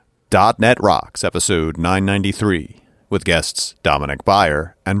.NET Rocks, episode 993, with guests Dominick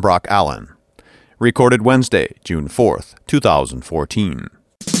Baier and Brock Allen. Recorded Wednesday, June 4th, 2014.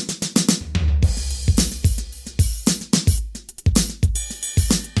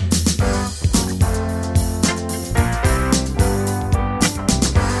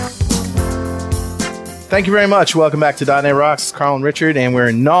 Thank you very much. Welcome back to .NET Rocks. It's Carl and Richard, and we're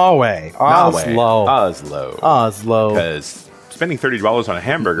in Norway. Oslo. Because spending $30 on a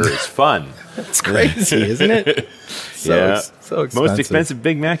hamburger is fun. It's crazy, isn't it? So expensive. Most expensive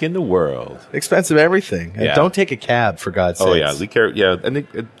Big Mac in the world. Expensive everything. And don't take a cab, for God's sake. Oh, yeah. And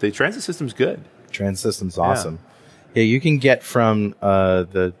the transit system's good. Transit system's awesome. Yeah, you can get from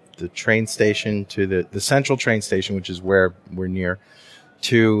the train station to the central train station, which is where we're near,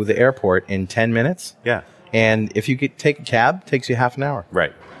 to the airport in 10 minutes. Yeah. And if you could take a cab, it takes you half an hour.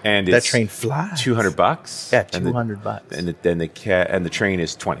 Right. And that train flies. $200. Yeah, $200. And the train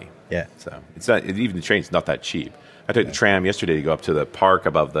is $20. Yeah. So it's not, even the train's not that cheap. I took the tram yesterday to go up to the park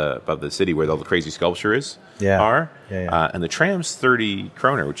above the city where all the crazy sculptures are. Yeah. And the tram's 30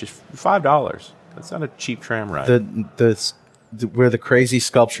 kroner, which is $5. That's not a cheap tram ride. Where the crazy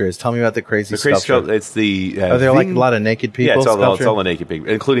sculpture is. Tell me about the crazy sculpture. It's the... Are there like a lot of naked people? Yeah, it's all the naked people,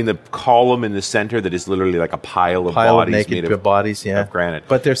 including the column in the center that is literally like a pile of bodies naked bodies, of granite.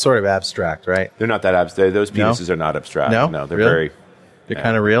 But they're sort of abstract, right? They're not that abstract. Those penises are not abstract. No, they're really? very... They're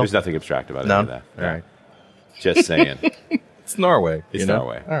kind of real? There's nothing abstract about any of that. All right. Just saying. It's Norway. It's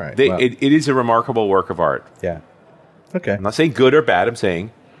Norway. All right. It is a remarkable work of art. Yeah. Okay. I'm not saying good or bad. I'm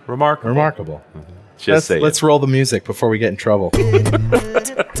saying remarkable. Remarkable. Mm-hmm. Just saying. Let's roll the music before we get in trouble. All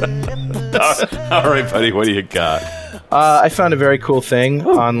right, buddy. What do you got? I found a very cool thing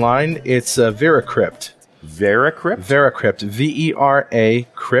online. It's VeraCrypt. VeraCrypt? VeraCrypt. VERA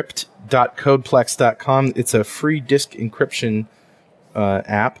crypt.codeplex.com. It's a free disk encryption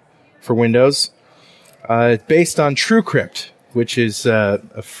app for Windows. It's based on TrueCrypt, which is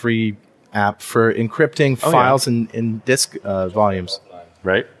a free app for encrypting files in disk volumes.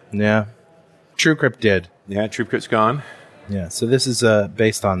 Right? Yeah. TrueCrypt did. Yeah, TrueCrypt's gone. Yeah, so this is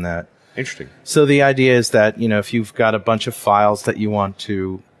based on that. Interesting. So the idea is that, if you've got a bunch of files that you want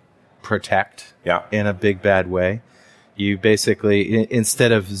to protect in a big bad way, you basically,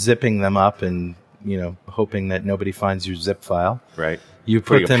 instead of zipping them up and, hoping that nobody finds your zip file, right? You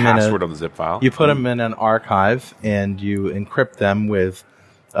put them in a password on the zip file. You put them in an archive and you encrypt them with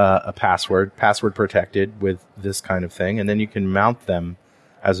a password protected with this kind of thing, and then you can mount them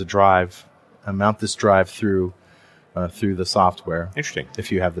as a drive. Mount this drive through the software. Interesting.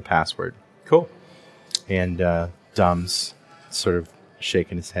 If you have the password. Cool. And Dom's sort of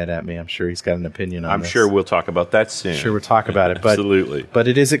shaking his head at me. I'm sure he's got an opinion on this. I'm sure we'll talk about that soon. Sure, we'll talk about it. But, absolutely. But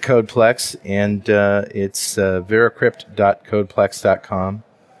it is at Codeplex, and it's veracrypt.codeplex.com.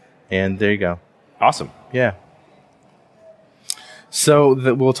 And there you go. Awesome. Yeah.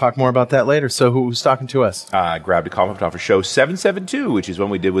 So we'll talk more about that later. So who's talking to us? I grabbed a comment off of show 772, which is one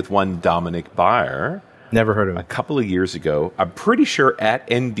we did with one Dominick Baier. Never heard of him. A couple of years ago. I'm pretty sure at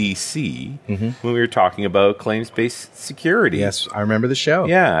NBC when we were talking about claims-based security. Yes, I remember the show.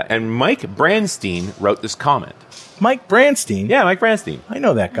 Yeah, and Mike Branstein wrote this comment. Mike Branstein? Yeah, Mike Branstein. I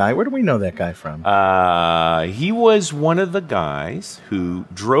know that guy. Where do we know that guy from? He was one of the guys who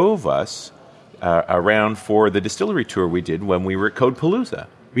drove us around for the distillery tour we did when we were at Codepalooza.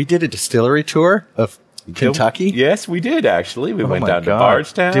 We did a distillery tour of Kentucky? Yes, we did, actually. We went down to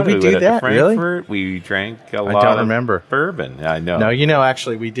Bardstown. Did we do went that? to Frankfurt. Really? We drank a lot of bourbon. I know. No,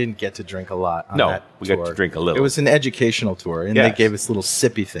 actually, we didn't get to drink a lot on that we tour. got to drink a little. It was an educational tour, and they gave us little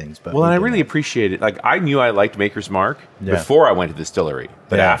sippy things. But I really appreciate it. Like, I knew I liked Maker's Mark before I went to the distillery.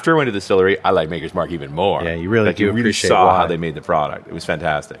 But after I went to the distillery, I liked Maker's Mark even more. Yeah, you really do appreciate saw why. how they made the product. It was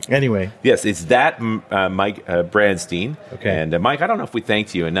fantastic. Anyway. Yes, it's that Mike Branstein. Okay. And Mike, I don't know if we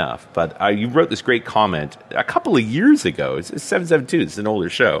thanked you enough, but you wrote this great comment a couple of years ago. It's 772. It's an older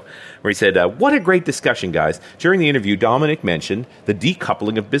show. Where he said, what a great discussion, guys. During the interview, Dominick mentioned the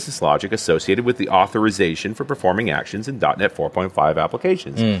decoupling of business logic associated with the authorization for performing actions in .NET 4.5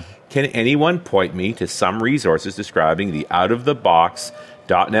 applications. Can anyone point me to some resources describing the out-of-the-box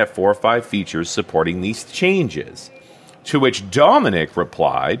 .NET 4.5 features supporting these changes? To which Dominick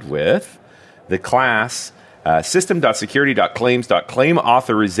replied with the class system.security.claims.claim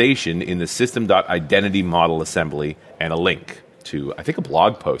authorization in the system.identity model assembly, and a link to, I think, a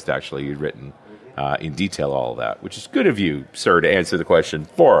blog post actually you'd written in detail all of that, which is good of you, sir, to answer the question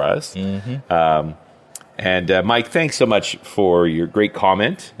for us. And Mike, thanks so much for your great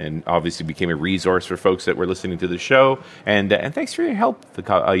comment, and obviously became a resource for folks that were listening to the show. And thanks for your help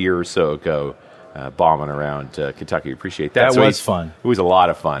a year or so ago bombing around Kentucky. Appreciate that. That was fun. It was a lot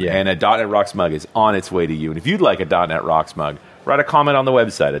of fun. Yeah. And a .NET Rocks mug is on its way to you. And if you'd like a .NET Rocks mug, write a comment on the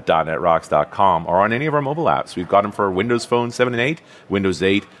website at .NETRocks.com or on any of our mobile apps. We've got them for Windows Phone 7 and 8, Windows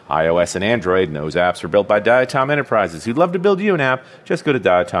 8, iOS, and Android. And those apps are built by Diatom Enterprises. Who'd love to build you an app, just go to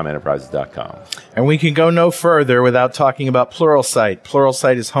diatomenterprises.com. And we can go no further without talking about Pluralsight.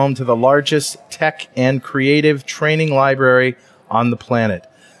 Pluralsight is home to the largest tech and creative training library on the planet.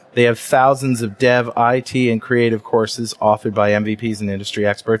 They have thousands of dev, IT, and creative courses authored by MVPs and industry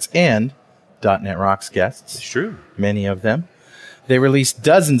experts and .NET Rocks guests. It's true. Many of them. They release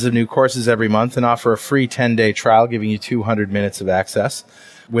dozens of new courses every month and offer a free 10-day trial, giving you 200 minutes of access.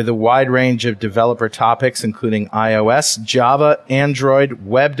 With a wide range of developer topics, including iOS, Java, Android,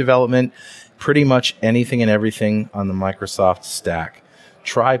 web development, pretty much anything and everything on the Microsoft stack.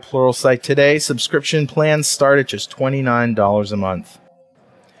 Try Pluralsight today. Subscription plans start at just $29 a month.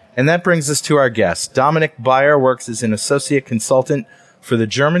 And that brings us to our guest. Dominick Baier works as an associate consultant for the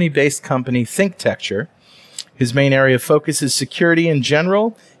Germany-based company ThinkTexture. His main area of focus is security in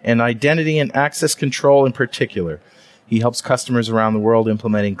general and identity and access control in particular. He helps customers around the world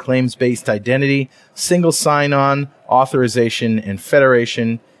implementing claims-based identity, single sign-on, authorization, and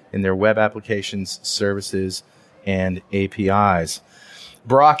federation in their web applications, services, and APIs.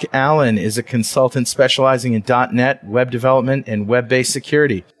 Brock Allen is a consultant specializing in .NET, web development, and web-based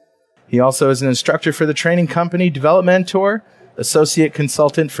security. He also is an instructor for the training company Developmentor, associate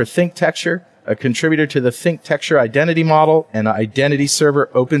consultant for ThinkTexture, a contributor to the ThinkTexture identity model and identity server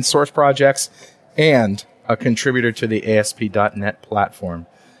open source projects, and a contributor to the ASP.NET platform.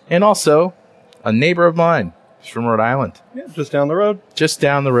 And also a neighbor of mine. He's from Rhode Island. Yeah, just down the road. Just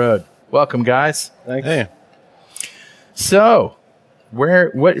down the road. Welcome, guys. Thanks. Hey. So,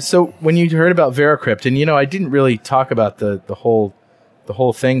 so when you heard about Veracrypt, and I didn't really talk about the whole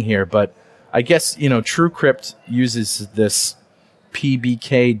thing here, but I guess TrueCrypt uses this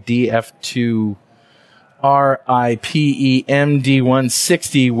PBKDF2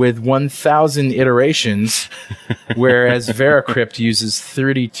 RIPEMD160 with 1,000 iterations, whereas Veracrypt uses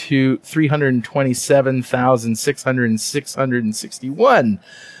 327,661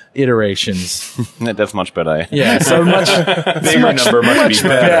 iterations. That's much better. Yeah, so much better.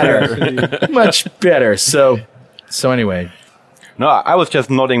 Much better. So anyway. No, I was just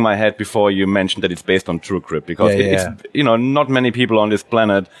nodding my head before you mentioned that it's based on TrueCrypt because it's not many people on this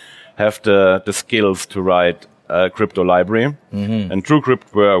planet have the skills to write a crypto library, and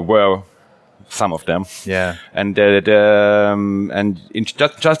TrueCrypt were some of them. Yeah, and just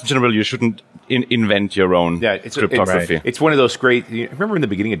in general, you shouldn't invent your own cryptography. It's one of those great. You remember in the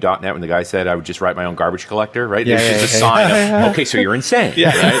beginning of .NET when the guy said I would just write my own garbage collector, right? It's just a sign of okay, so you're insane,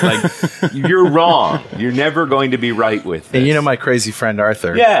 right? Like you're wrong. You're never going to be right with this. And my crazy friend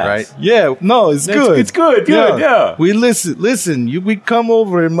Arthur, right? Yeah, no, it's good. It's good. Yeah. We listen. We come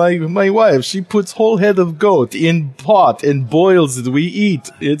over and my wife, she puts whole head of goat in pot and boils it. We eat.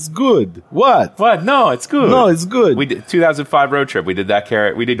 It's good. What? No, it's good. No, it's good. We did 2005 road trip. We did that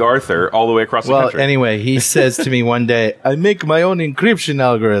carrot. We did Arthur all the way across the country. Well, anyway, he says to me one day, I make my own encryption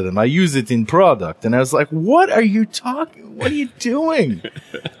algorithm. I use it in product. And I was like, what are you talking? What are you doing?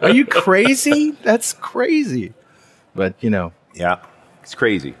 Are you crazy? That's crazy. But, yeah, it's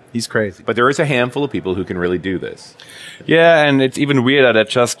crazy. He's crazy. But there is a handful of people who can really do this. Yeah, and it's even weirder that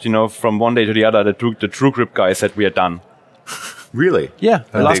just, from one day to the other, the TrueCrypt guy said we are done. Really? Yeah,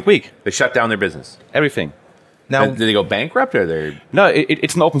 last week. They shut down their business. Everything. Now, did they go bankrupt or they? No,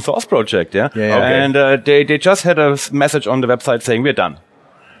 it's an open source project, yeah. Yeah. Okay. And they just had a message on the website saying we're done.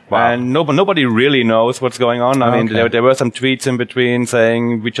 Wow. And nobody really knows what's going on. I mean, there were some tweets in between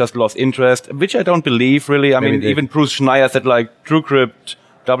saying we just lost interest, which I don't believe really. I mean, even Bruce Schneier said like TrueCrypt.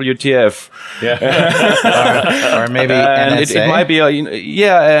 WTF? Yeah, or maybe and NSA? It might be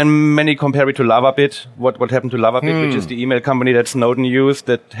and many compare it to LavaBit. What happened to LavaBit, which is the email company that Snowden used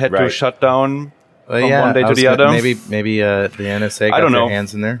that had to shut down from one day to the other. Maybe the NSA got their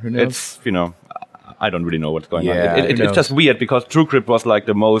hands in there. Who knows? It's I don't really know what's going on. Yeah, It's just weird because TrueCrypt was like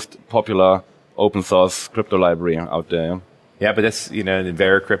the most popular open source crypto library out there. Yeah, but that's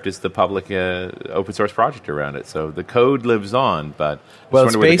Veracrypt is the public open source project around it, so the code lives on. But I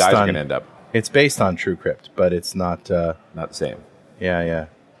wonder where the guys are going to end up. It's based on TrueCrypt, but it's not the same. Yeah.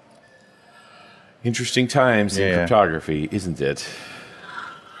 Interesting times in cryptography, isn't it?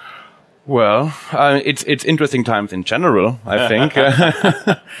 Well, it's interesting times in general, I think.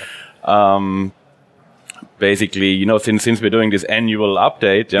 Basically, since we're doing this annual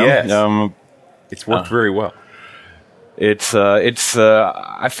update, yes. It's worked very well.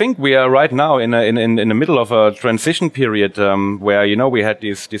 I think we are right now in the middle of a transition period where we had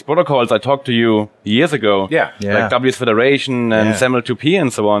these protocols I talked to you years ago, like WS Federation and SAML2P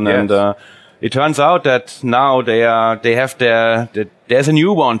and so on, and it turns out that now there's a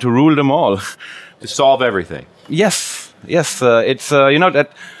new one to rule them all, to solve everything. Yes, it's that.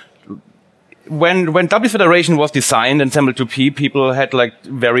 When WS Federation was designed and SAML2P, people had like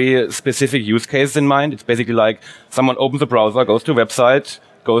very specific use cases in mind. It's basically like someone opens a browser, goes to a website,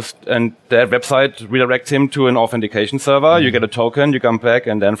 and that website redirects him to an authentication server. You get a token, you come back,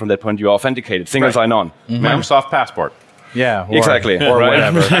 and then from that point you are authenticated. Single sign-on. Microsoft Passport. Yeah, exactly. Or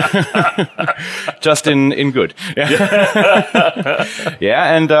whatever. Just in good.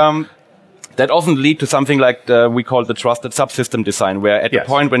 Yeah, and that often lead to something like we call the trusted subsystem design, where at the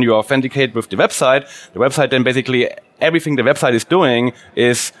point when you authenticate with the website then basically everything the website is doing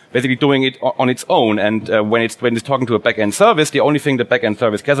is basically doing it on its own. And when it's talking to a backend service, the only thing the backend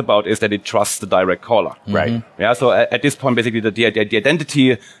service cares about is that it trusts the direct caller. Right. Yeah. So at this point, basically the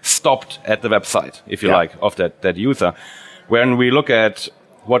identity stopped at the website, if you like, of that user. When we look at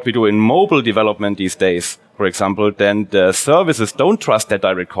what we do in mobile development these days, for example, then the services don't trust their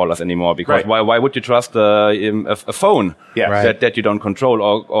direct callers anymore, because why would you trust a phone that you don't control,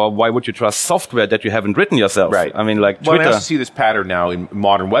 or why would you trust software that you haven't written yourself? Right. I mean, like Twitter. Twitter. I also see this pattern now in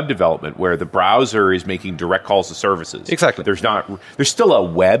modern web development, where the browser is making direct calls to services. Exactly. There's still a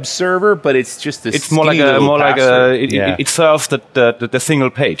web server, but it's just this. It's it serves the single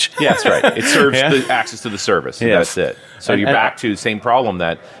page. Yeah, that's right. It serves the access to the service. And that's it. So you're back to the same problem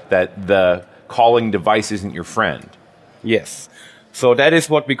that the calling device isn't your friend. Yes. So that is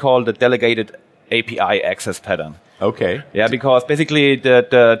what we call the delegated API access pattern. Okay. Yeah, because basically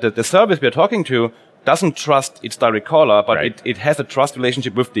the service we're talking to doesn't trust its direct caller, but it has a trust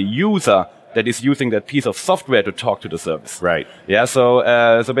relationship with the user that is using that piece of software to talk to the service. Right. Yeah. So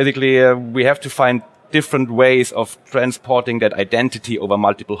basically we have to find different ways of transporting that identity over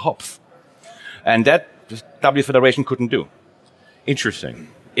multiple hops, and that WS Federation couldn't do. Interesting.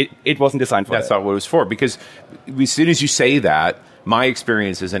 It wasn't designed for that. That's not what it was for. Because as soon as you say that, my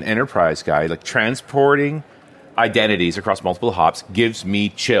experience as an enterprise guy, like transporting identities across multiple hops, gives me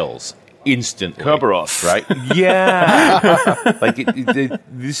chills instantly. Kerberos, right? Yeah. Like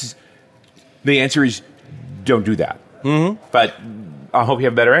this is the answer is don't do that. Mm-hmm. But I hope you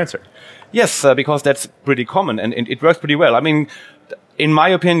have a better answer. Yes, because that's pretty common and it works pretty well. I mean, in my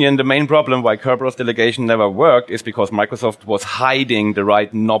opinion, the main problem why Kerberos delegation never worked is because Microsoft was hiding the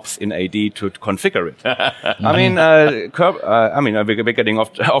right knobs in AD to configure it. I mean, we're getting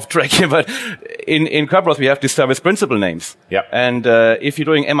off track here, but in Kerberos we have these service principal names. Yep. And if you're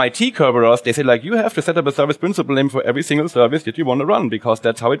doing MIT Kerberos, they say like you have to set up a service principal name for every single service that you want to run, because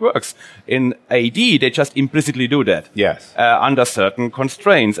that's how it works. In AD, they just implicitly do that. Yes. Under certain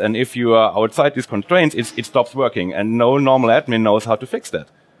constraints, and if you are outside these constraints, it stops working, and no normal admin knows how to fix that.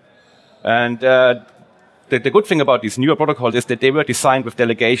 And the good thing about these newer protocols is that they were designed with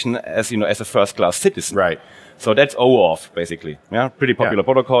delegation as a first-class citizen. Right. So that's OAuth basically. Yeah, pretty popular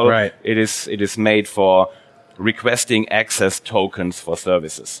protocol. Right. It is made for requesting access tokens for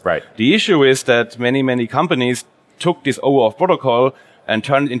services. Right. The issue is that many companies took this OAuth protocol and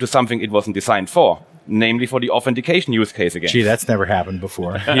turned it into something it wasn't designed for. Namely for the authentication use case again. Gee, that's never happened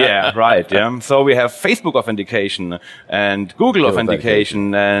before. Yeah, right. Yeah. So we have Facebook authentication and Google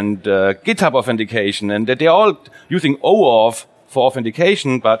authentication and GitHub authentication, and that they're all using OAuth for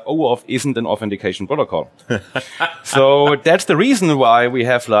authentication, but OAuth isn't an authentication protocol. So that's the reason why we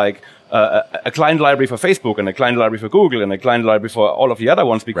have like a client library for Facebook and a client library for Google and a client library for all of the other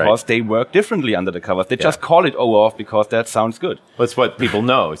ones, because they work differently under the covers. They just call it OAuth because that sounds good. That's what people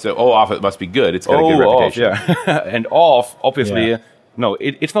know. So OAuth, it must be good. It's got a good reputation. Yeah. And auth, obviously, no,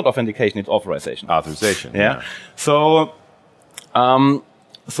 it's not authentication, it's authorization. Authorization. Yeah. So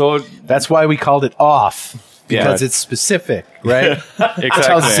that's why we called it off. Because it's specific, right? Exactly. It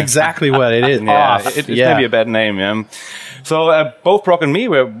tells us exactly what it is. Off. It's maybe a bad name, yeah. So both Brock and me,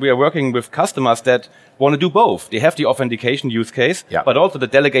 we are working with customers that want to do both. They have the authentication use case, but also the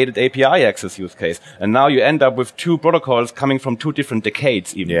delegated API access use case. And now you end up with two protocols coming from two different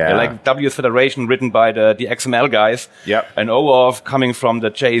decades even. Yeah. Like WS Federation written by the XML guys, and OAuth coming from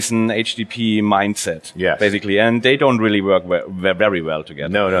the JSON HTTP mindset, basically. And they don't really work very well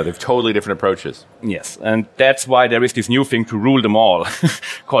together. No, they're totally different approaches. Yes, and that's why there is this new thing to rule them all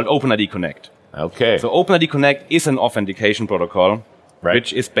called OpenID-Connect. Okay. So OpenID-Connect is an authentication protocol,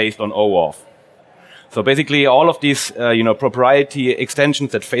 which is based on OAuth. So basically all of these, proprietary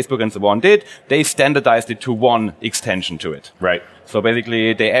extensions that Facebook and so on did, they standardized it to one extension to it. Right. So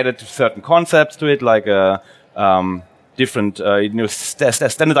basically they added certain concepts to it, like the different,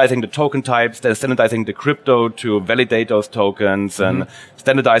 standardizing the token types, standardizing the crypto to validate those tokens, and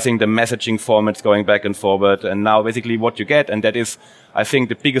standardizing the messaging formats going back and forward. And now basically what you get, and that is, I think,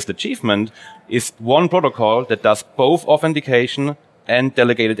 the biggest achievement, is one protocol that does both authentication and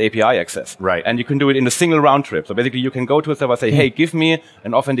delegated API access. Right. And you can do it in a single round trip. So basically you can go to a server and say, hey, give me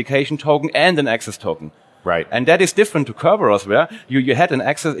an authentication token and an access token. Right. And that is different to Kerberos, where you had an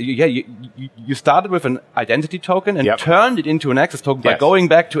access, you started with an identity token and turned it into an access token by going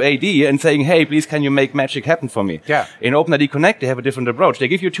back to AD and saying, hey, please, can you make magic happen for me? Yeah. In OpenID-Connect, they have a different approach. They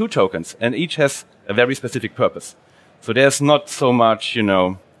give you 2 tokens, and each has a very specific purpose. So there's not so much,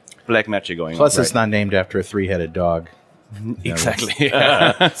 black magic going on. Plus, it's not named after a 3-headed dog. Exactly.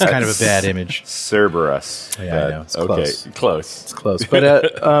 It's kind of a bad image. Cerberus. Yeah, I know. It's close. Close. It's close.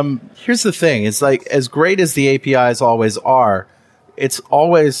 But here's the thing. It's like, as great as the APIs always are, it's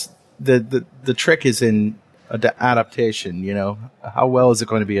always the trick is in adaptation. How well is it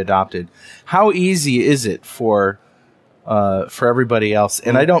going to be adopted? How easy is it for everybody else?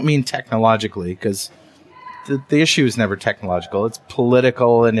 And I don't mean technologically, because the issue is never technological. It's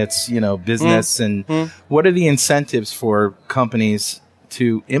political, and it's, business. And what are the incentives for companies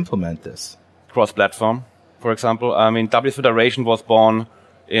to implement this? Cross-platform, for example. I mean, WS Federation was born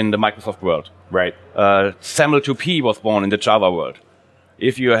in the Microsoft world. Right. SAML2P was born in the Java world.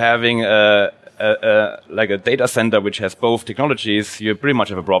 If you're having like a data center which has both technologies, you pretty much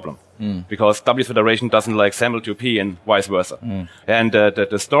have a problem. Because WS Federation doesn't like SAML2P and vice versa. And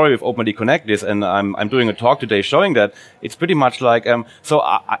the story with OpenID-Connect is, and I'm doing a talk today showing that, it's pretty much like, so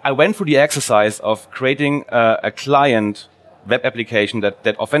I went through the exercise of creating a client web application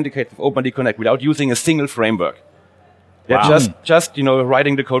that authenticates with OpenID-Connect without using a single framework. Wow. Just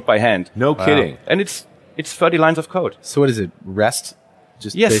writing the code by hand. No kidding. And it's 30 lines of code. So what is it? REST?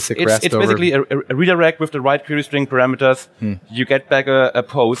 Just yes, basic it's REST over... basically a redirect with the right query string parameters. You get back a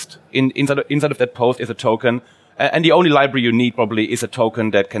post. Inside of that post is a token. And the only library you need probably is a token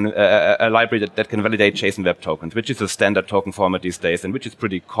that can, a library that can validate JSON Web Tokens, which is a standard token format these days, and which is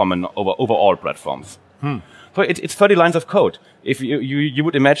pretty common over all platforms. So it's 30 lines of code. If you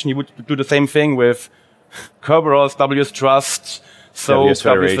would imagine you would do the same thing with Kerberos, WS Trust, WS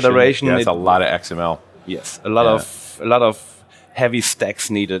Federation. Yeah, it's a lot of XML. Yes, a lot of heavy stacks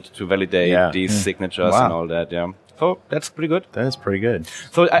needed to validate these signatures and all that. Yeah, so that's pretty good. That is pretty good.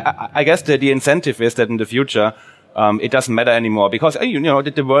 So I guess the incentive is that in the future, it doesn't matter anymore because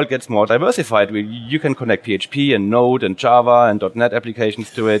the world gets more diversified. You can connect PHP and Node and Java and .NET applications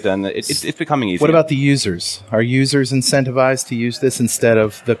to it, and it's becoming easier. What about the users? Are users incentivized to use this instead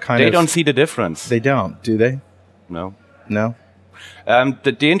of the kind of... They don't see the difference. They don't, do they? No.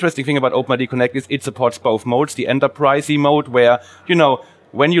 The interesting thing about OpenID-Connect is it supports both modes. The enterprise-y mode where,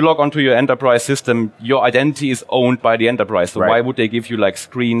 when you log onto your enterprise system, your identity is owned by the enterprise. So why would they give you like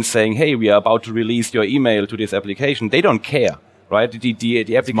screens saying, hey, we are about to release your email to this application? They don't care, right?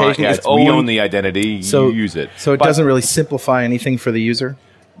 The application is owned. We own the identity, you use it. So it doesn't really simplify anything for the user?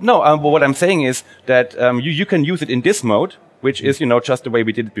 No, but what I'm saying is that you can use it in this mode, which is, just the way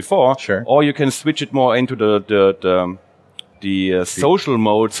we did it before. Sure. Or you can switch it more into the social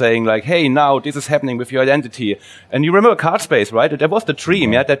mode, saying like, hey, now this is happening with your identity. And you remember CardSpace, right? That was the dream,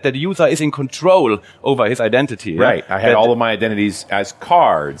 that the user is in control over his identity. Right. I had all of my identities as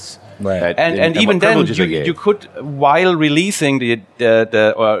cards. Right. And even then, you could, while releasing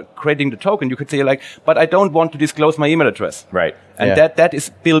or creating the token, you could say like, but I don't want to disclose my email address. Right. And that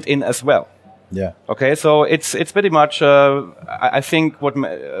is built in as well. Yeah. Okay, so it's pretty much, I think what...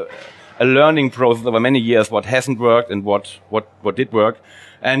 a learning process over many years, what hasn't worked and what did work.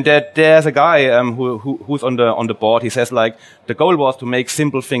 And there's a guy who's on the board. He says like the goal was to make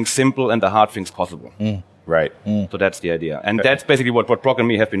simple things simple and the hard things possible. Right. So that's the idea. And that's basically what Brock and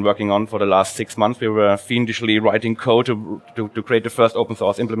me have been working on for the last 6 months. We were fiendishly writing code to create the first open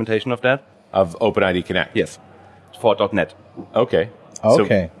source implementation of that. Of OpenID-Connect? Yes. For .NET. Okay.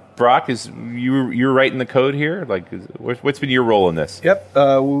 Okay. So Brock, you're writing the code here? Like, what's been your role in this? Yep.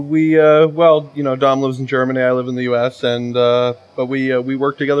 Dom lives in Germany. I live in the U.S. But we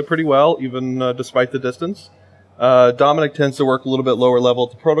work together pretty well, even despite the distance. Dominick tends to work a little bit lower level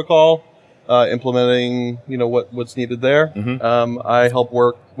at the protocol, implementing what's needed there. I help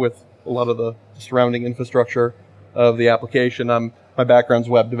work with a lot of the surrounding infrastructure of the application. My background's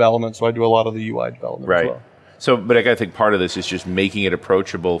web development, so I do a lot of the UI development as well. So, but I think part of this is just making it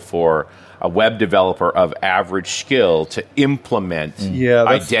approachable for a web developer of average skill to implement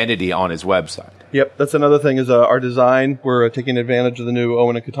identity on his website. Yep, that's another thing is our design. We're taking advantage of the new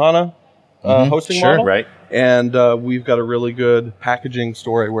Owen and Katana hosting model. Right. And we've got a really good packaging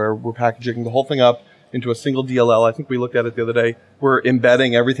story where we're packaging the whole thing up into a single DLL. I think we looked at it the other day. We're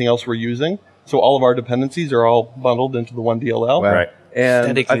embedding everything else we're using. So all of our dependencies are all bundled into the one DLL. Right. And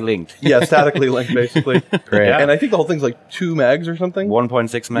Statically linked. Yeah, statically linked, basically. Great. Yeah. And I think the whole thing's like 2 megs or something.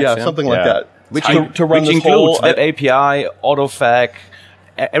 1.6 megs. Yeah, something like that. Which, to run which this includes whole Web API, AutoFac,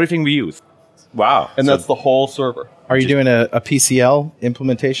 everything we use. Wow. and that's the whole server. Are you doing a PCL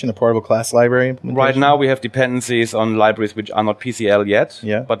implementation, a portable class library implementation? Right now, we have dependencies on libraries which are not PCL yet.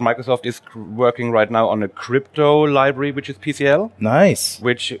 Yeah. But Microsoft is working right now on a crypto library which is PCL. Nice.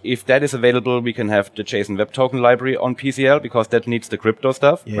 Which, if that is available, we can have the JSON Web Token library on PCL because that needs the crypto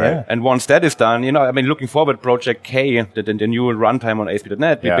stuff. Yeah. Right? And once that is done, looking forward, Project K, the new runtime on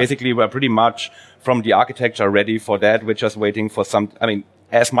ASP.NET, we basically were pretty much from the architecture ready for that. We're just waiting for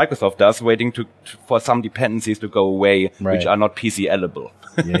as Microsoft does, waiting for some dependencies to go away, which are not PCLable.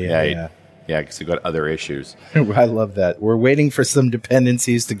 Yeah. Yeah, because you've got other issues. I love that. We're waiting for some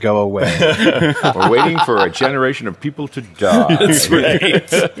dependencies to go away. We're waiting for a generation of people to die. That's right.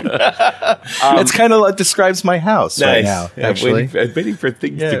 It's kind of like describes my house right now, Yeah, actually. waiting for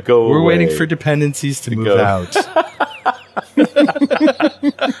things to go We're away. waiting for dependencies to move go. out.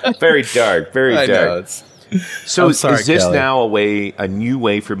 Very dark, very I dark. know. It's, So I'm sorry, is this Kelly. now a new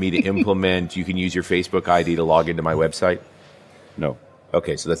way for me to implement? You can use your Facebook ID to log into my website? No.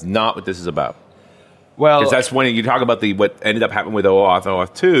 Okay, so that's not what this is about. Well, Because that's when you talk about what ended up happening with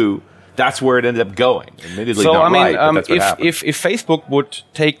OAuth 2, that's where it ended up going. Admittedly so, not right, but that's what if, happened. if Facebook would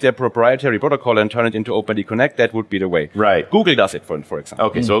take their proprietary protocol and turn it into OpenID-Connect, that would be the way. Right. Google does it, for example.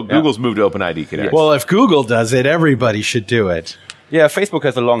 Okay, so Google's moved to OpenID-Connect. well, if Google does it, everybody should do it. Yeah, Facebook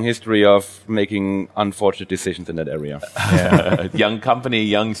has a long history of making unfortunate decisions in that area. Young company,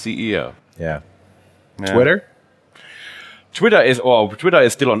 young CEO. Yeah. Yeah. Twitter? Twitter is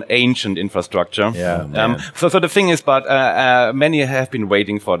still on ancient infrastructure. Yeah. So the thing is, but many have been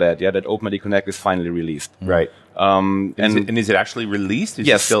waiting for that. Yeah, that OpenID-Connect is finally released. Right. And Is it actually released? Is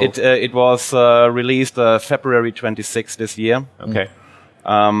yes, it was released February 26th this year. Okay.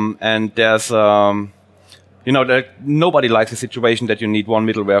 And there's nobody likes a situation that you need one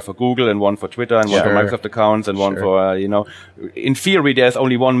middleware for Google and one for Twitter and one for Microsoft accounts and one for in theory there's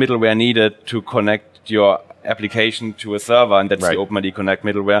only one middleware needed to connect your application to a server, and that's the OpenID-Connect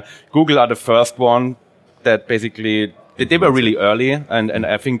middleware. Google are the first one that basically they were really early, and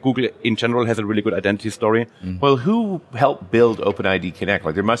I think Google in general has a really good identity story. Well, who helped build OpenID-Connect?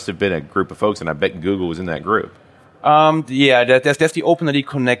 Like, there must have been a group of folks, and I bet Google was in that group. There's the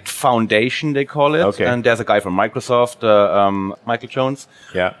OpenID-Connect Foundation, they call it. Okay. And there's a guy from Microsoft, Michael Jones.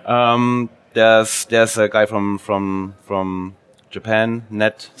 Yeah. There's a guy from Japan,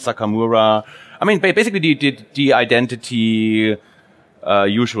 Net Sakamura. I mean, basically the identity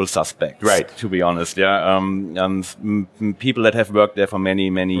usual suspects, right? To be honest, people that have worked there for many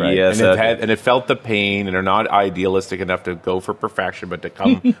years, and it felt the pain, and are not idealistic enough to go for perfection, but to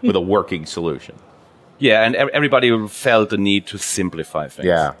come with a working solution. Yeah, and everybody felt the need to simplify things.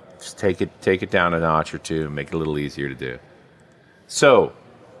 Yeah, just take it down a notch or two, and make it a little easier to do. So,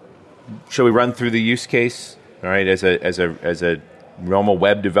 shall we run through the use case? All right, as a normal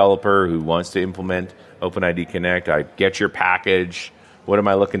web developer who wants to implement OpenID-Connect, I get your package. What am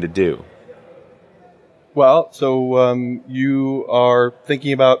I looking to do? Well, so you are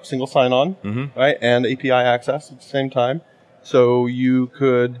thinking about single sign-on, right, and API access at the same time. So you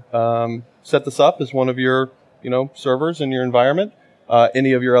could set this up as one of your, servers in your environment.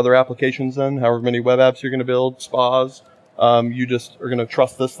 Any of your other applications, then, however many web apps you're going to build, spas, you just are going to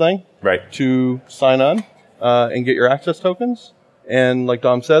trust this thing to sign on and get your access tokens. And like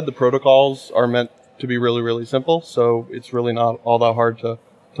Dom said, the protocols are meant to be really, really simple. So it's really not all that hard to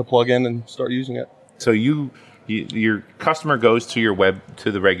plug in and start using it. So your customer goes to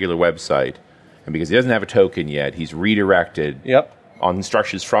to the regular website, and because he doesn't have a token yet, he's redirected on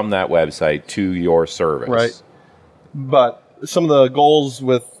instructions from that website to your service. Right. But some of the goals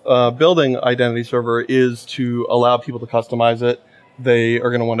with building Identity Server is to allow people to customize it. They are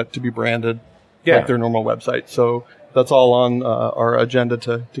going to want it to be branded like their normal website. So that's all on our agenda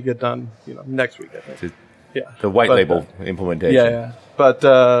to get done, next week, I think. The white label implementation. Yeah. But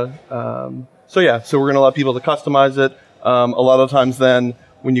so we're going to allow people to customize it. A lot of times, then,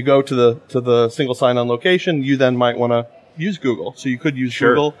 when you go to the single sign-on location, you then might want to use Google. So you could use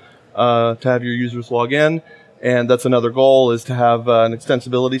Google to have your users log in. And that's another goal, is to have an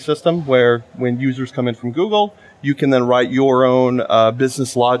extensibility system where when users come in from Google, you can then write your own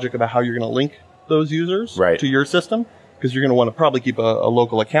business logic about how you're going to link those users to your system, because you're going to want to probably keep a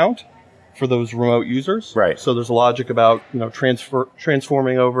local account for those remote users. Right. So there's a logic about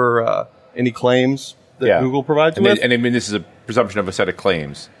transforming over any claims that Google provides with. And I mean, this is a presumption of a set of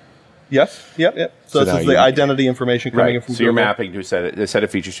claims. Yes. Yep. So this is the identity information coming in from So Google. you're mapping to a set of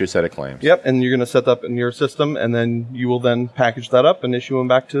features to a set of claims. Yep, and you're going to set that up in your system, and then you will then package that up and issue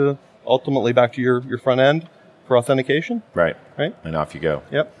them ultimately back to your front end for authentication. Right. Right. And off you go.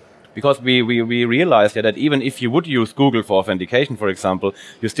 Yep. Because we realized that even if you would use Google for authentication, for example,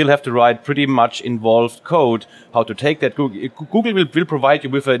 you still have to write pretty much involved code how to take that. Google will provide you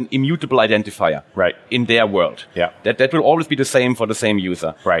with an immutable identifier in their world. Yeah. That will always be the same for the same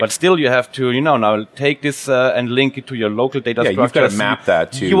user. Right. But still you have to, now take this and link it to your local data structure. You've got to map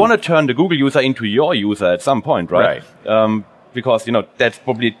that to... You want to turn the Google user into your user at some point, right? Right. Because, that's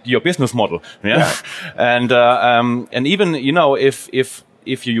probably your business model. Yeah. And even,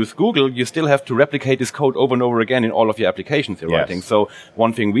 if you use Google, you still have to replicate this code over and over again in all of your applications you're writing. So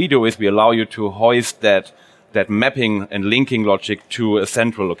one thing we do is we allow you to hoist that mapping and linking logic to a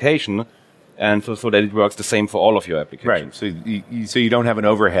central location, and so that it works the same for all of your applications. Right. So you don't have an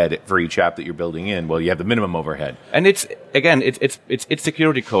overhead for each app that you're building in. Well, you have the minimum overhead. And it's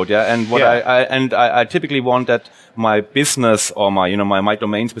security code, yeah. And what I typically want that my business or my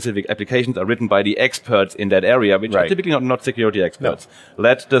domain specific applications are written by the experts in that area, which are typically not security experts. No.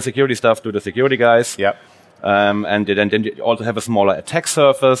 Let the security stuff do the security guys. Yep. And then you also have a smaller attack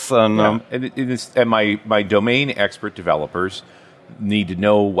surface. And my domain expert developers need to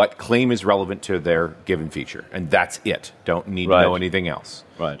know what claim is relevant to their given feature, and that's it. Don't need to know anything else.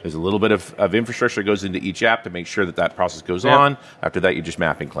 Right. There's a little bit of infrastructure that goes into each app to make sure that process goes on. After that, you're just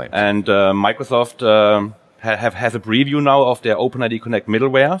mapping claims. And Microsoft has a preview now of their OpenID-Connect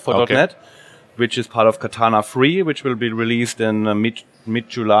middleware for .NET, which is part of Katana Free, which will be released in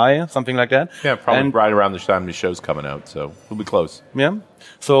mid-July, something like that. Yeah, probably right around the time the show's coming out, so we'll be close. Yeah.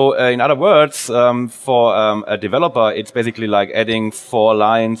 So, in other words, for a developer, it's basically like adding 4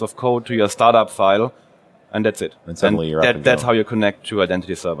 lines of code to your startup file, and that's it. And suddenly you're up and that's how you connect to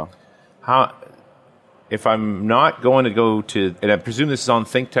Identity Server. If I'm not going to go to, and I presume this is on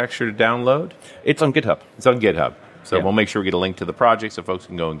ThinkTexture to download? It's on GitHub. It's on GitHub. So we'll make sure we get a link to the project so folks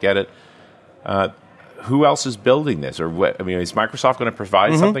can go and get it. Who else is building this? Or what? I mean, is Microsoft going to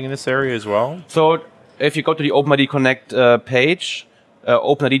provide something in this area as well? So if you go to the OpenID-Connect page,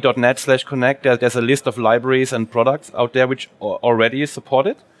 openid.net/connect, there's a list of libraries and products out there which already support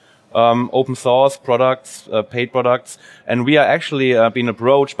it. Open source products, paid products, and we are actually being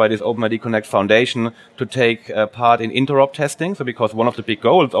approached by this OpenID-Connect Foundation to take part in interop testing. So because one of the big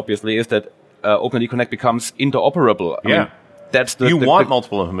goals, obviously, is that OpenID-Connect becomes interoperable. I mean, that's you want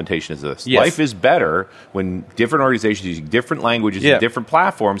multiple implementations of this. Yes. Life is better when different organizations using different languages and different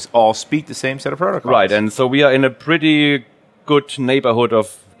platforms all speak the same set of protocols. Right, and so we are in a pretty good neighborhood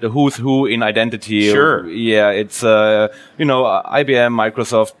of the who's who in identity. Sure. Yeah, it's, IBM,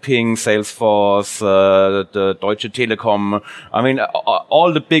 Microsoft, Ping, Salesforce, the Deutsche Telekom. I mean,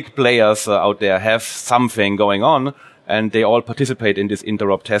 all the big players out there have something going on, and they all participate in this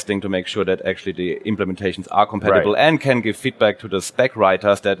interop testing to make sure that actually the implementations are compatible and can give feedback to the spec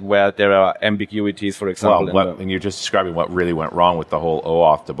writers that where there are ambiguities, for example. And you're just describing what really went wrong with the whole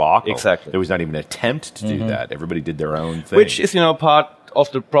OAuth debacle. Exactly. There was not even an attempt to do that. Everybody did their own thing. Which is, part of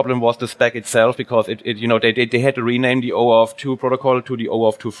the problem was the spec itself, because they had to rename the OAuth 2 protocol to the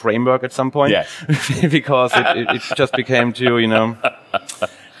OAuth 2 framework at some point. Yes. Because it just became too,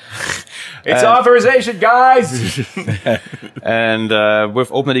 It's authorization, guys! And with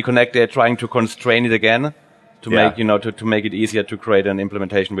OpenID-Connect, they're trying to constrain it again to make to make it easier to create an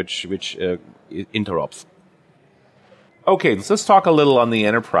implementation which interops. Okay, let's talk a little on the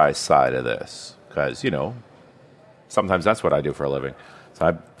enterprise side of this, because sometimes that's what I do for a living. So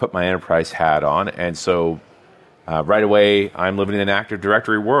I put my enterprise hat on, and so right away I'm living in an Active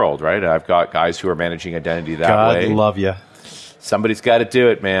Directory world. Right, I've got guys who are managing identity that way. God love you. Somebody's got to do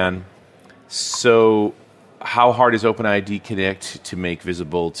it, man. So, how hard is OpenID-Connect to make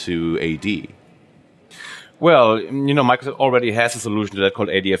visible to AD? Well, Microsoft already has a solution to that called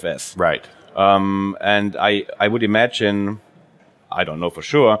ADFS. Right. And I would imagine, I don't know for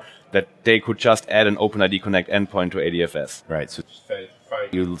sure, that they could just add an OpenID-Connect endpoint to ADFS. Right. So,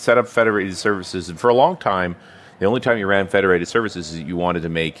 you set up federated services, and for a long time, the only time you ran federated services is that you wanted to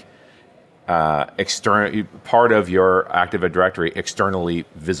make part of your Active Directory externally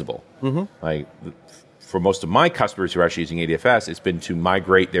visible. Like for most of my customers who are actually using ADFS, it's been to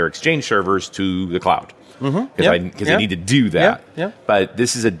migrate their Exchange servers to the cloud because I need to do that. But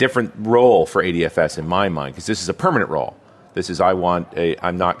this is a different role for ADFS in my mind, because this is a permanent role. This is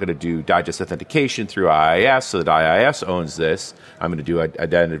I'm not going to do digest authentication through IIS so that IIS owns this. I'm going to do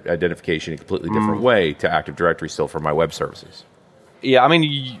identification in a completely different way to Active Directory still for my web services. Yeah, I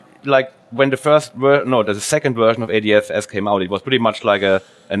mean, like when the the second version of ADFS came out, it was pretty much like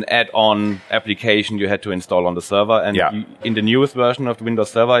an add-on application you had to install on the server. And in the newest version of the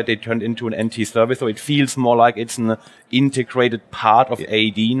Windows Server, they turned into an NT service, so it feels more like it's an integrated part of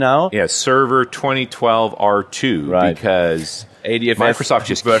AD now. Yeah, Server 2012 R2, because ADFS Microsoft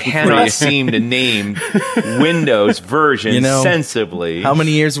just cannot seem to name Windows versions sensibly. How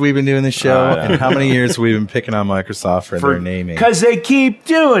many years have we been doing this show, and how many years have we been picking on Microsoft for their naming? Because they keep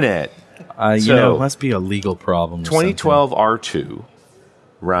doing it. It must be a legal problem. 2012 R2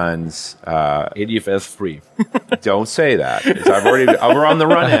 runs ADFS free. Don't say that. We're on the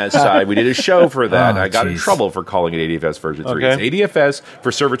run-as side. We did a show for that. I got in trouble for calling it ADFS version 3. Okay. It's ADFS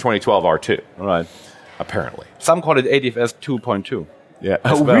for Server 2012 R2. All right. Apparently. Some call it ADFS 2.2. Yeah.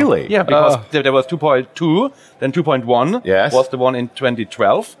 Oh, really? Yeah, because there was 2.2, then 2.1 was the one in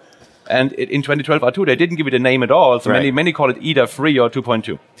 2012. And in 2012 R2, they didn't give it a name at all. So many call it either 3 or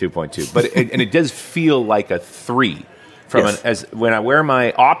 2.2. 2.2. But it does feel like a 3. When I wear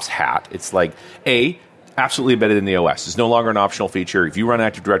my ops hat, it's like, absolutely embedded in the OS. It's no longer an optional feature. If you run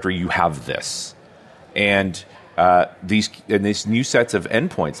Active Directory, you have this. And these new sets of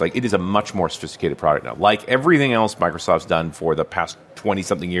endpoints, like, it is a much more sophisticated product now. Like everything else Microsoft's done for the past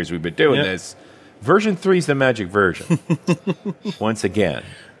 20-something years we've been doing this, version 3 is the magic version. Once again.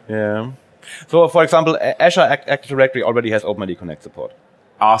 Yeah. So, for example, Azure Active Directory already has OpenID-Connect support.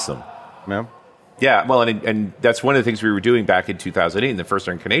 Awesome. Yeah. Yeah, well, and that's one of the things we were doing back in 2008, in the first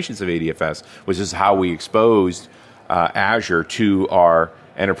incarnations of ADFS, was just how we exposed Azure to our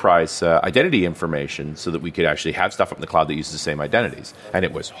enterprise identity information so that we could actually have stuff up in the cloud that uses the same identities. And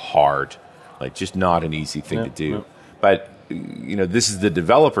it was hard, like just not an easy thing to do. Yeah. But, this is the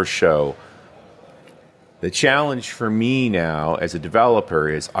developer show. The challenge for me now as a developer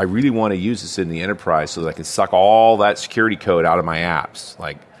is I really want to use this in the enterprise so that I can suck all that security code out of my apps.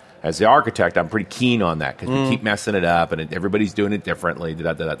 Like, as the architect, I'm pretty keen on that because we keep messing it up and everybody's doing it differently.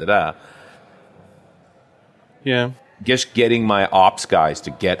 Yeah. Just getting my ops guys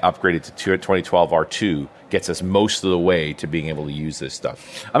to get upgraded to 2012 R2 gets us most of the way to being able to use this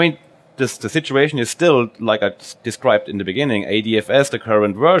stuff. I mean, the situation is still, like I described in the beginning, ADFS, the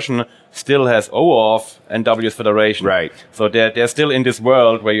current version, still has OAuth and WS Federation. Right. So they're still in this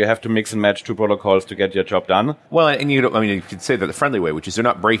world where you have to mix and match two protocols to get your job done. Well, and you could say that the friendly way, which is they're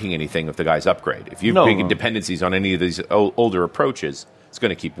not breaking anything if the guys upgrade. If you're making dependencies on any of these older approaches, it's going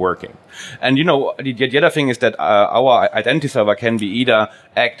to keep working. And the other thing is that our identity server can be either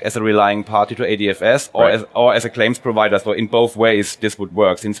act as a relying party to ADFS or as a claims provider. So in both ways, this would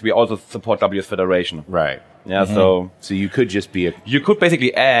work since we also support WS Federation. Right. Yeah. So you could just be you could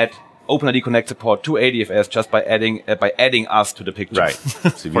basically add OpenID-Connect support to ADFS just by adding us to the picture. Right. So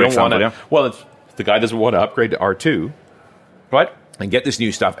if you don't want to, well, if the guy doesn't want to upgrade to R2, right? And get this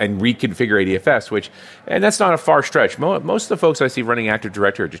new stuff and reconfigure ADFS, and that's not a far stretch. Most of the folks I see running Active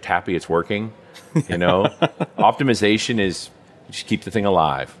Directory are just happy it's working. Optimization is just keep the thing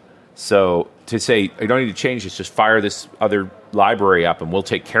alive. So to say, you don't need to change this, just fire this other library up and we'll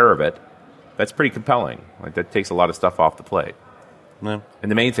take care of it, that's pretty compelling. Like, that takes a lot of stuff off the plate. Yeah. And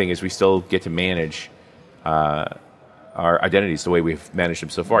the main thing is we still get to manage our identities the way we've managed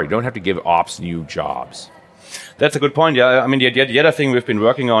them so far. You don't have to give ops new jobs. That's a good point. Yeah, I mean, the other thing we've been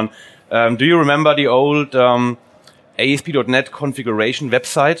working on. Do you remember the old ASP.NET configuration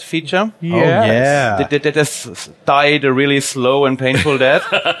website feature? Yes. Oh, yeah. That has died a really slow and painful death.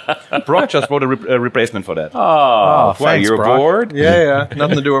 Brock just wrote a replacement for that. Oh, thanks, you were Brock. bored? Yeah.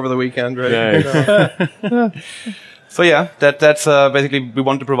 Nothing to do over the weekend, right? Yeah. So yeah, that's basically we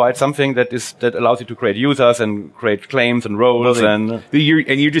want to provide something that allows you to create users and create claims and roles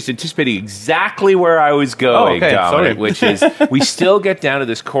you're just anticipating exactly where I was going, Dominic, which is we still get down to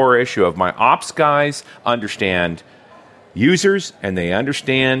this core issue of my ops guys understand users and they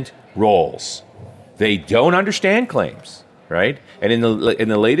understand roles. They don't understand claims, right? And in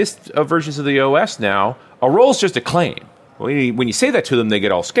the latest versions of the OS now, a role is just a claim. When you say that to them, they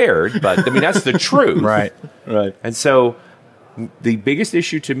get all scared, but I mean, that's the truth. Right. And so the biggest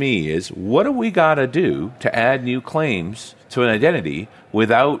issue to me is what do we got to do to add new claims to an identity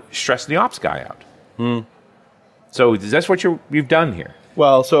without stressing the ops guy out? So that's what you've done here.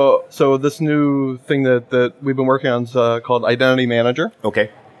 Well, so this new thing that we've been working on is called Identity Manager. Okay.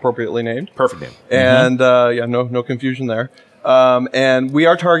 Appropriately named. Perfect name. And no confusion there. And we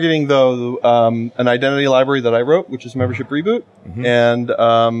are targeting, though, an identity library that I wrote, which is Membership Reboot, and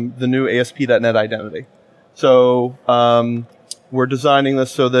the new ASP.NET identity. So we're designing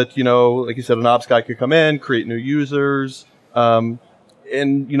this so that, like you said, an ops guy could come in, create new users, and,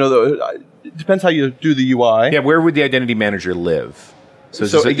 it depends how you do the UI. Yeah, where would the identity manager live?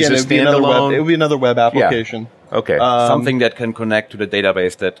 So again, it would be another web application. Yeah. Okay. Something that can connect to the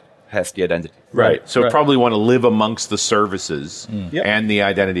database that has the identity. Right. So probably want to live amongst the services and the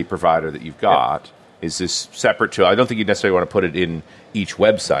identity provider that you've got. Yep. Is this separate to? I don't think you necessarily want to put it in each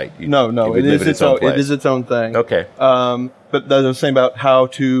website. No. It is its own thing. Okay. But I was saying about how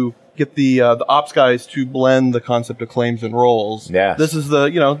to get the ops guys to blend the concept of claims and roles. Yes. This is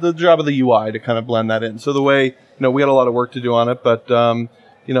the job of the UI to kind of blend that in. So the way we had a lot of work to do on it, but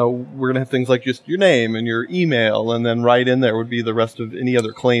we're going to have things like just your name and your email, and then right in there would be the rest of any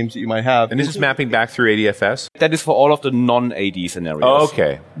other claims that you might have. And is this mapping back through ADFS? That is for all of the non-AD scenarios. Oh,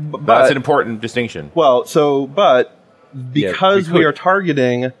 okay. But that's an important distinction. Well, because we are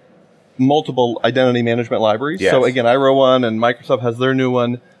targeting multiple identity management libraries. Yes. So again, I wrote one, and Microsoft has their new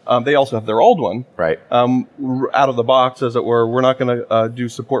one. They also have their old one. Right. Out of the box, as it were. We're not going to do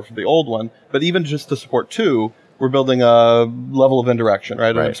support for the old one, but even just to support 2, we're building a level of indirection,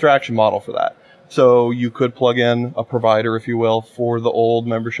 right? An abstraction model for that. So you could plug in a provider, if you will, for the old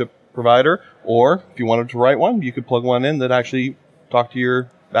membership provider, or if you wanted to write one, you could plug one in that actually talk to your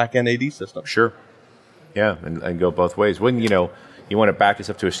back-end AD system. Sure. Yeah, and go both ways. When, you want to back this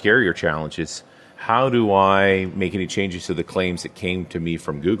up to a scarier challenge, it's how do I make any changes to the claims that came to me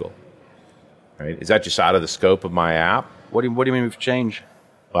from Google? Right? Is that just out of the scope of my app? What do you mean with change?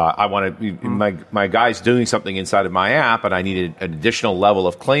 I want to. My guy's doing something inside of my app, and I need an additional level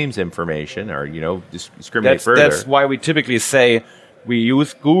of claims information, or discriminate further. That's why we typically say we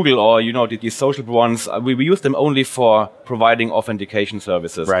use Google or these social ones. We use them only for providing authentication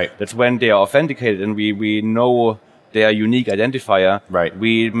services. Right. That's when they are authenticated, and we know their unique identifier. Right.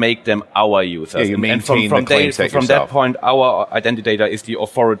 We make them our users. Yeah, you maintain from the claim set from yourself. that point, our identity data is the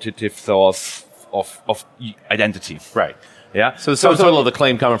authoritative source of identity. Right. Yeah. So the sum total of the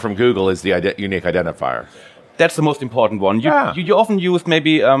claim coming from Google is the unique identifier. That's the most important one. You often use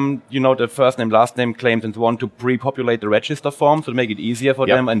maybe the first name, last name claims and so on to pre-populate the register form to make it easier for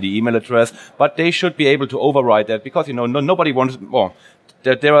them and the email address. But they should be able to override that because nobody wants. Well,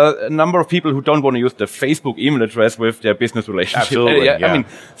 there are a number of people who don't want to use the Facebook email address with their business relationship. Absolutely. Yeah. I mean,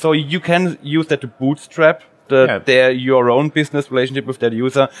 so you can use that to bootstrap your own business relationship with that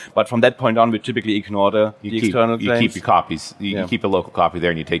user, but from that point on, we typically ignore the external claims. You keep your copies. You keep a local copy there,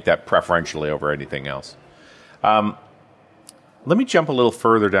 and you take that preferentially over anything else. Let me jump a little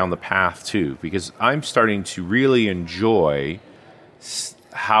further down the path, too, because I'm starting to really enjoy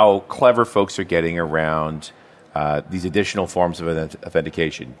how clever folks are getting around these additional forms of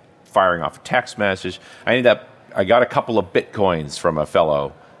authentication. Firing off a text message. I got a couple of Bitcoins from a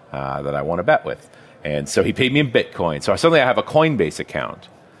fellow that I want to bet with. And so he paid me in Bitcoin. So suddenly I have a Coinbase account.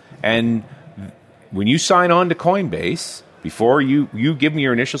 And when you sign on to Coinbase, before you give me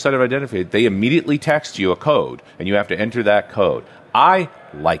your initial set of identifiers, they immediately text you a code, and you have to enter that code. I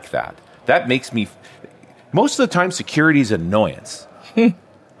like that. That makes me... Most of the time, security is annoyance.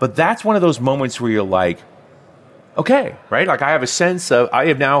 But that's one of those moments where you're like, okay, right? Like I have a sense of...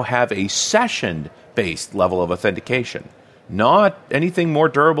 I now have a session-based level of authentication. Not anything more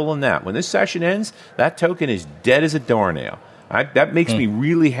durable than that. When this session ends, that token is dead as a doornail. That makes me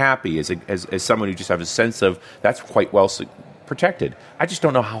really happy as someone who just has a sense of that's quite well protected. I just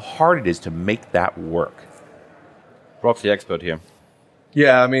don't know how hard it is to make that work. Rob's the expert here.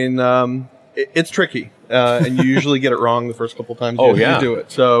 Yeah, I mean, it's tricky, and you usually get it wrong the first couple times you do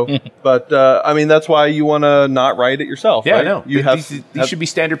it. So, but I mean, that's why you want to not write it yourself. Yeah, right? I know. These should be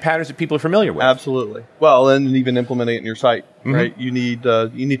standard patterns that people are familiar with. Absolutely. Well, and even implementing it in your site, right? You need to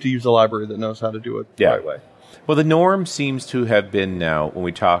use a library that knows how to do it the right way. Well, the norm seems to have been now when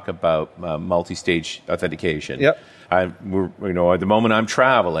we talk about multi-stage authentication. Yep. At the moment I'm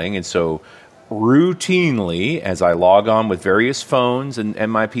traveling, and so routinely, as I log on with various phones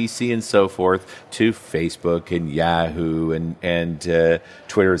and my PC and so forth to Facebook and Yahoo and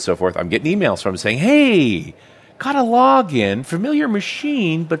Twitter and so forth, I'm getting emails from them saying, "Hey, got a login, familiar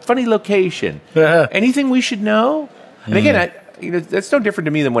machine, but funny location. Anything we should know?" And again, that's no different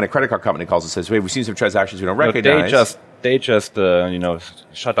to me than when a credit card company calls and says, "Hey, we've seen some transactions we don't recognize." They just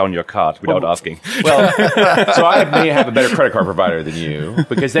shut down your card without asking. Well, so I may have a better credit card provider than you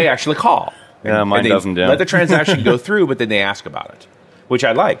because they actually call. Yeah, mine doesn't. Let the transaction go through, but then they ask about it, which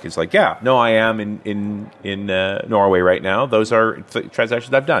I like. It's like, I am in Norway right now. Those are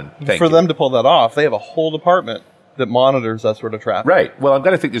transactions I've done. For them to pull that off, they have a whole department that monitors that sort of traffic. Right. Well, I've got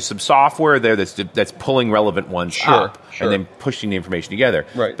to think there's some software there that's pulling relevant ones up and then pushing the information together.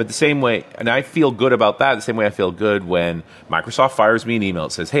 Right. But the same way, and I feel good about that, the same way I feel good when Microsoft fires me an email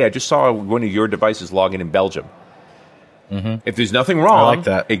that says, "Hey, I just saw one of your devices log in Belgium." If there's nothing wrong, I like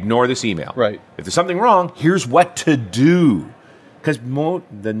that. Ignore this email. Right. If there's something wrong, here's what to do. Because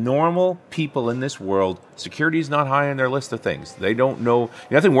the normal people in this world, security is not high on their list of things. They don't know.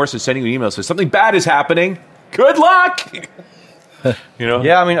 Nothing worse than sending you an email that says something bad is happening. Good luck.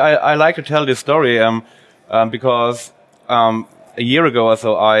 Yeah, I mean, I like to tell this story because a year ago or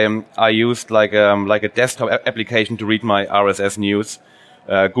so, I used like a desktop application to read my RSS news,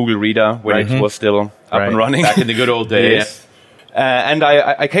 Google Reader, when it was still up and running. Back in the good old days. And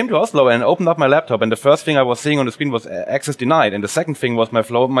I came to Oslo and opened up my laptop, and the first thing I was seeing on the screen was access denied, and the second thing was my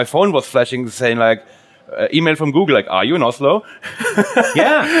phone was flashing saying like, email from Google, like, are you in Oslo?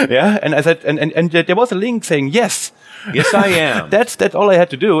 Yeah. And I said, and there was a link saying yes. Yes, I am. That's all I had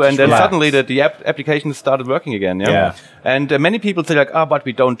to do, and then suddenly the application started working again. Yeah. And many people say like, but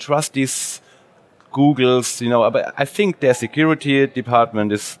we don't trust these Google's, but I think their security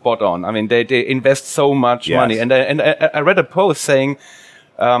department is spot on. I mean, they invest so much money. And I read a post saying,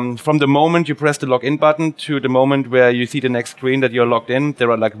 from the moment you press the login button to the moment where you see the next screen that you're logged in, there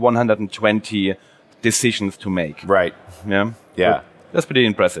are like 120 decisions to make. Right. Yeah. Yeah. That's pretty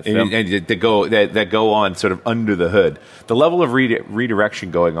impressive. And that go on sort of under the hood. The level of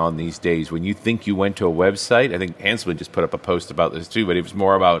redirection going on these days, when you think you went to a website, I think Hansman just put up a post about this too, but it was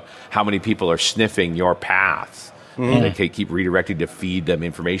more about how many people are sniffing your paths. And they keep redirecting to feed them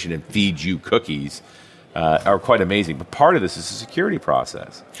information and feed you cookies. Are quite amazing. But part of this is a security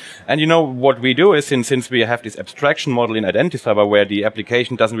process. And what we do is, since we have this abstraction model in Identifier where the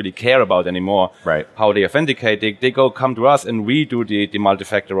application doesn't really care about anymore how they authenticate, they come to us and we do the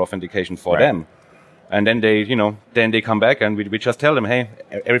multi-factor authentication for them. And then they come back and we just tell them, hey,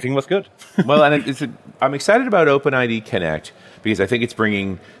 everything was good. Well, and I'm excited about OpenID-Connect because I think it's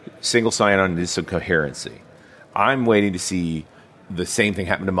bringing single sign-on into some coherency. I'm waiting to see the same thing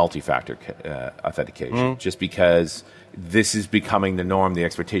happen to multi-factor authentication, just because this is becoming the norm. The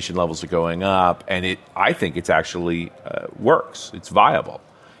expectation levels are going up, and I think it's actually works. It's viable.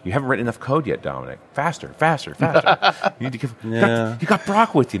 You haven't written enough code yet, Dominic. Faster. You need to give. You got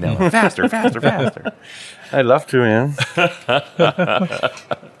Brock with you now. Faster. I'd love to,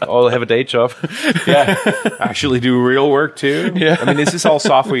 I'll have a day job. Actually do real work too. Yeah. I mean, this is all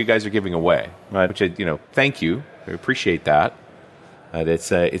software you guys are giving away, right? Which thank you. I appreciate that.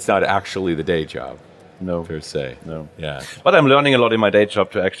 It's not actually the day job, per se. No. Yeah. But I'm learning a lot in my day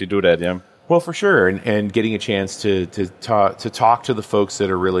job to actually do that. Yeah. Well, for sure, and getting a chance to talk to the folks that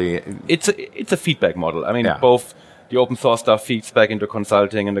are really. It's a feedback model. I mean, both the open source stuff feeds back into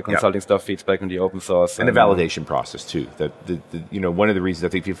consulting, and the consulting stuff feeds back into the open source, and a validation process too. That one of the reasons I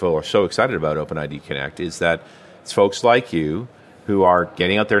think people are so excited about OpenID-Connect is that it's folks like you who are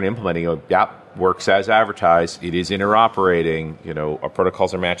getting out there and implementing. Works as advertised. It is interoperating. Our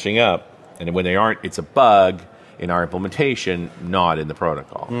protocols are matching up, and when they aren't, it's a bug in our implementation, not in the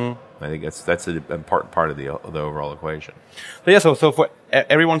protocol. I think that's an important part of the overall equation. So for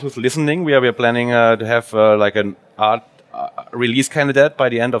everyone who's listening, we are planning to have like an art release candidate by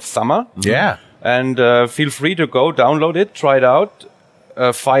the end of summer. Yeah, and feel free to go download it, try it out.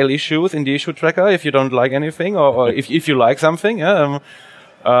 File issues in the issue tracker if you don't like anything, or if you like something.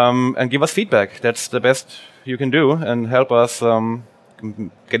 And give us feedback. That's the best you can do, and help us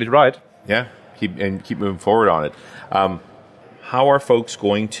get it right. Yeah, keep moving forward on it. How are folks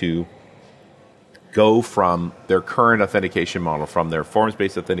going to go from their current authentication model, from their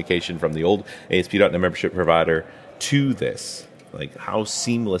forms-based authentication, from the old ASP.NET membership provider to this? Like, how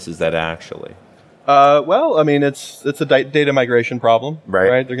seamless is that actually? Well, I mean, it's a data migration problem,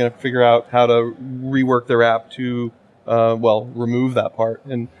 right? They're going to figure out how to rework their app to remove that part.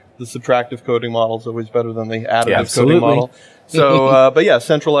 And the subtractive coding model is always better than the additive coding model. So,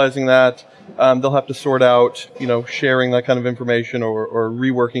 centralizing that. They'll have to sort out, sharing that kind of information or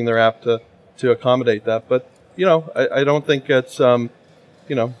reworking their app to accommodate that. But, I don't think it's,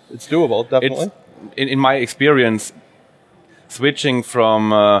 it's doable, definitely. In my experience, switching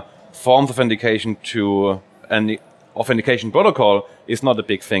from forms authentication to an authentication protocol is not a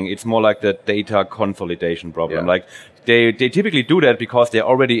big thing. It's more like the data consolidation problem. Like they typically do that because they're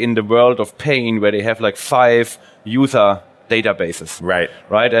already in the world of pain where they have like 5 user databases. Right.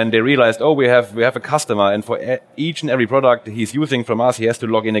 And they realized, we have a customer, and for each and every product he's using from us, he has to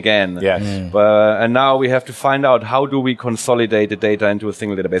log in again. Yes. And now we have to find out, how do we consolidate the data into a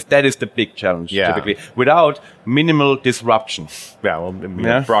single database? That is the big challenge, typically, without minimal disruption. Yeah,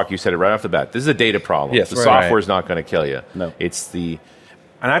 well, Brock, you said it right off the bat. This is a data problem. Yes, the software is not going to kill you. No.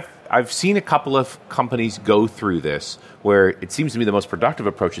 And I've seen a couple of companies go through this where it seems to me the most productive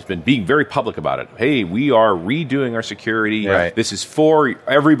approach has been being very public about it. Hey, we are redoing our security. Right. This is for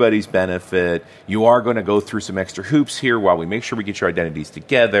everybody's benefit. You are going to go through some extra hoops here while we make sure we get your identities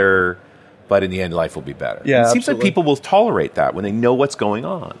together. but in the end, life will be better. Yeah, it seems absolutely. like people will tolerate that when they know what's going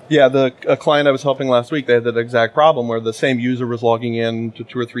on. Yeah, a client I was helping last week, they had that exact problem where the same user was logging in to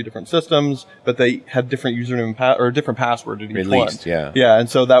 2 or 3 different systems, but they had different username or different password at each one. Yeah, and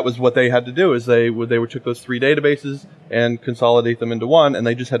so that was what they had to do is they took those 3 databases and consolidate them into one, and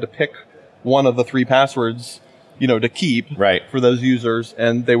they just had to pick one of the 3 passwords, to keep for those users.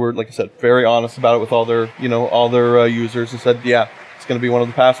 And they were, like I said, very honest about it with all their users, and said, yeah, it's going to be one of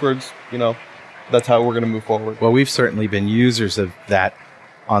the passwords. That's how we're going to move forward. Well, we've certainly been users of that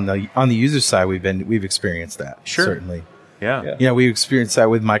on the user side. We've experienced that. Sure. Certainly. Yeah. We experienced that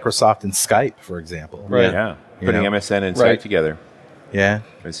with Microsoft and Skype, for example. Right. Yeah. Putting MSN and Skype together. Yeah.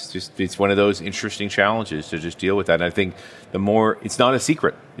 It's one of those interesting challenges to just deal with that. And I think it's not a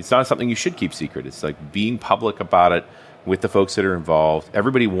secret. It's not something you should keep secret. It's like being public about it with the folks that are involved.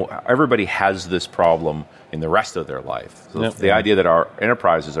 Everybody has this problem in the rest of their life. So the idea that our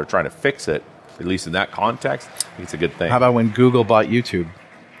enterprises are trying to fix it, at least in that context, I think it's a good thing. How about when Google bought YouTube?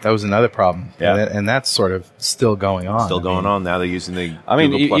 That was another problem. Yeah. And that's sort of still going on. Still going on. Now they're using the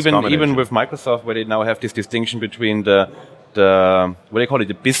Google Plus combination. even with Microsoft, where they now have this distinction between the what they call it,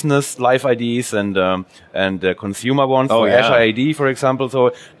 the business live IDs and the consumer ones for Azure ID, for example.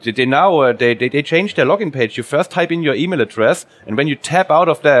 So they now they changed their login page. You first type in your email address, and when you tap out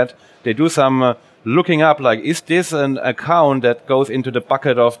of that, they do some looking up, like, is this an account that goes into the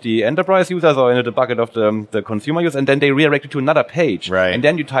bucket of the enterprise users or into the bucket of the consumer users, and then they redirect it to another page, and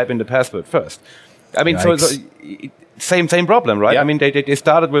then you type in the password first. I mean, so same problem, right? Yeah. I mean, they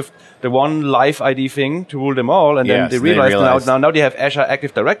started with the one live ID thing to rule them all, and then they realized now they have Azure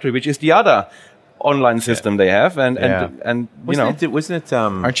Active Directory, which is the other online system they have, and wasn't it?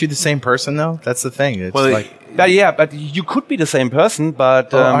 Aren't you the same person though? That's the thing. It's but you could be the same person, but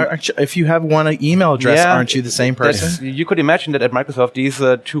if you have one email address, aren't you the same person? You could imagine that at Microsoft, these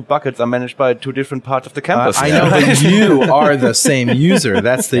 2 buckets are managed by 2 different parts of the campus. I know, but you are the same user.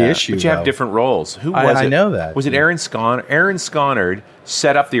 That's the issue. But you have different roles. Who was it? I know that. Was it Aaron Sconard? Aaron Sconard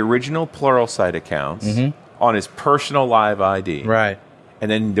set up the original Pluralsight accounts on his personal live ID, right?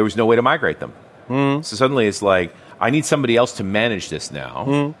 And then there was no way to migrate them. So suddenly it's like, I need somebody else to manage this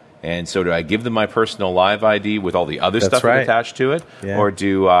now. And so do I give them my personal live ID with all the other stuff attached to it? Yeah. Or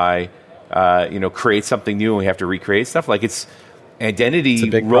do I create something new and we have to recreate stuff? Like, it's identity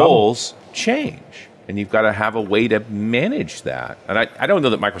roles change. And you've got to have a way to manage that. And I don't know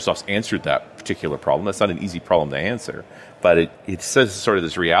that Microsoft's answered that particular problem. That's not an easy problem to answer. But it says sort of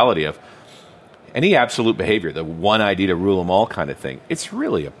this reality of any absolute behavior, the one ID to rule them all kind of thing, it's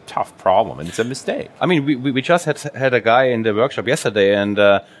really a tough problem, and it's a mistake. I mean, we just had a guy in the workshop yesterday, and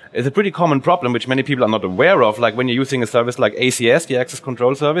it's a pretty common problem which many people are not aware of. Like when you're using a service like ACS, the Access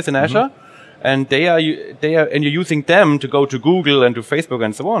Control Service in Azure, and they are and you're using them to go to Google and to Facebook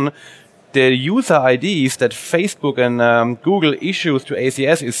and so on. The user IDs that Facebook and Google issues to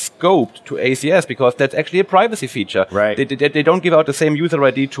ACS is scoped to ACS because that's actually a privacy feature. Right. They don't give out the same user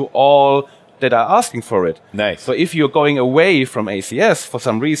ID to all that are asking for it. Nice. So if you're going away from ACS for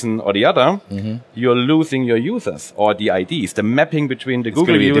some reason or the other, you're losing your users or the IDs, the mapping between the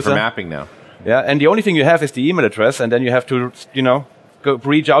Google user. It's going to be a different mapping now. Yeah, and the only thing you have is the email address, and then you have to, go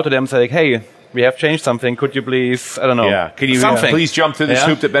reach out to them and say, like, hey, we have changed something. Could you please, I don't know. Yeah. Can you please jump through this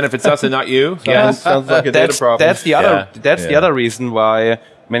hoop that benefits us and not you? Sounds like a data problem. That's the other. The other reason why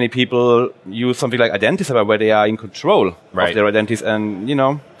many people use something like Identify, where they are in control of their identities, and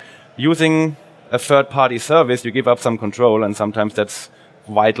using a third-party service, you give up some control, and sometimes that's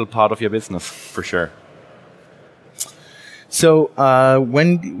a vital part of your business. For sure. So,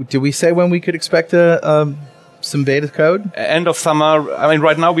 when we could expect some beta code? End of summer. I mean,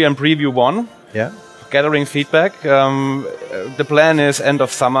 right now we are in preview 1. Yeah. Gathering feedback. The plan is end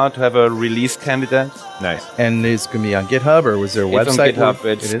of summer to have a release candidate. Nice. And it's going to be on GitHub, or was there a website? It's on GitHub.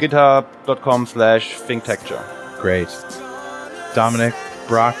 It's github.com/ThinkTexture. Great. Dominic,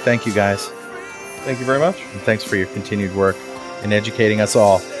 Brock, thank you guys. Thank you very much. And thanks for your continued work in educating us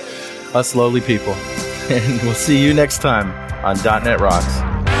all, us lowly people. And we'll see you next time on .NET Rocks.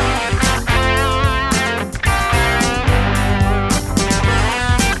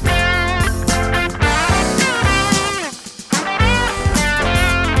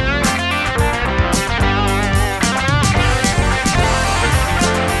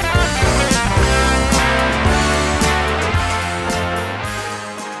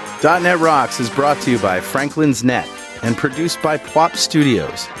 .NET Rocks is brought to you by Franklin's Net and produced by Plop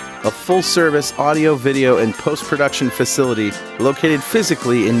Studios, a full-service audio, video, and post-production facility located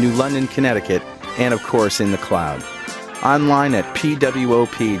physically in New London, Connecticut, and, of course, in the cloud. Online at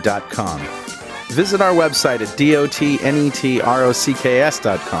pwop.com. Visit our website at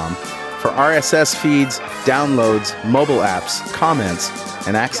dotnetrocks.com for RSS feeds, downloads, mobile apps, comments,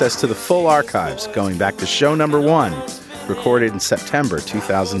 and access to the full archives going back to show number 1, recorded in September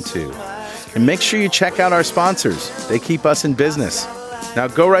 2002. And make sure you check out our sponsors. They keep us in business. Now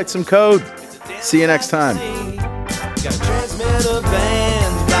go write some code. See you next time. Got a transmitter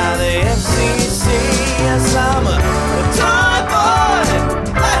banned by the FCC. Yes, I'm a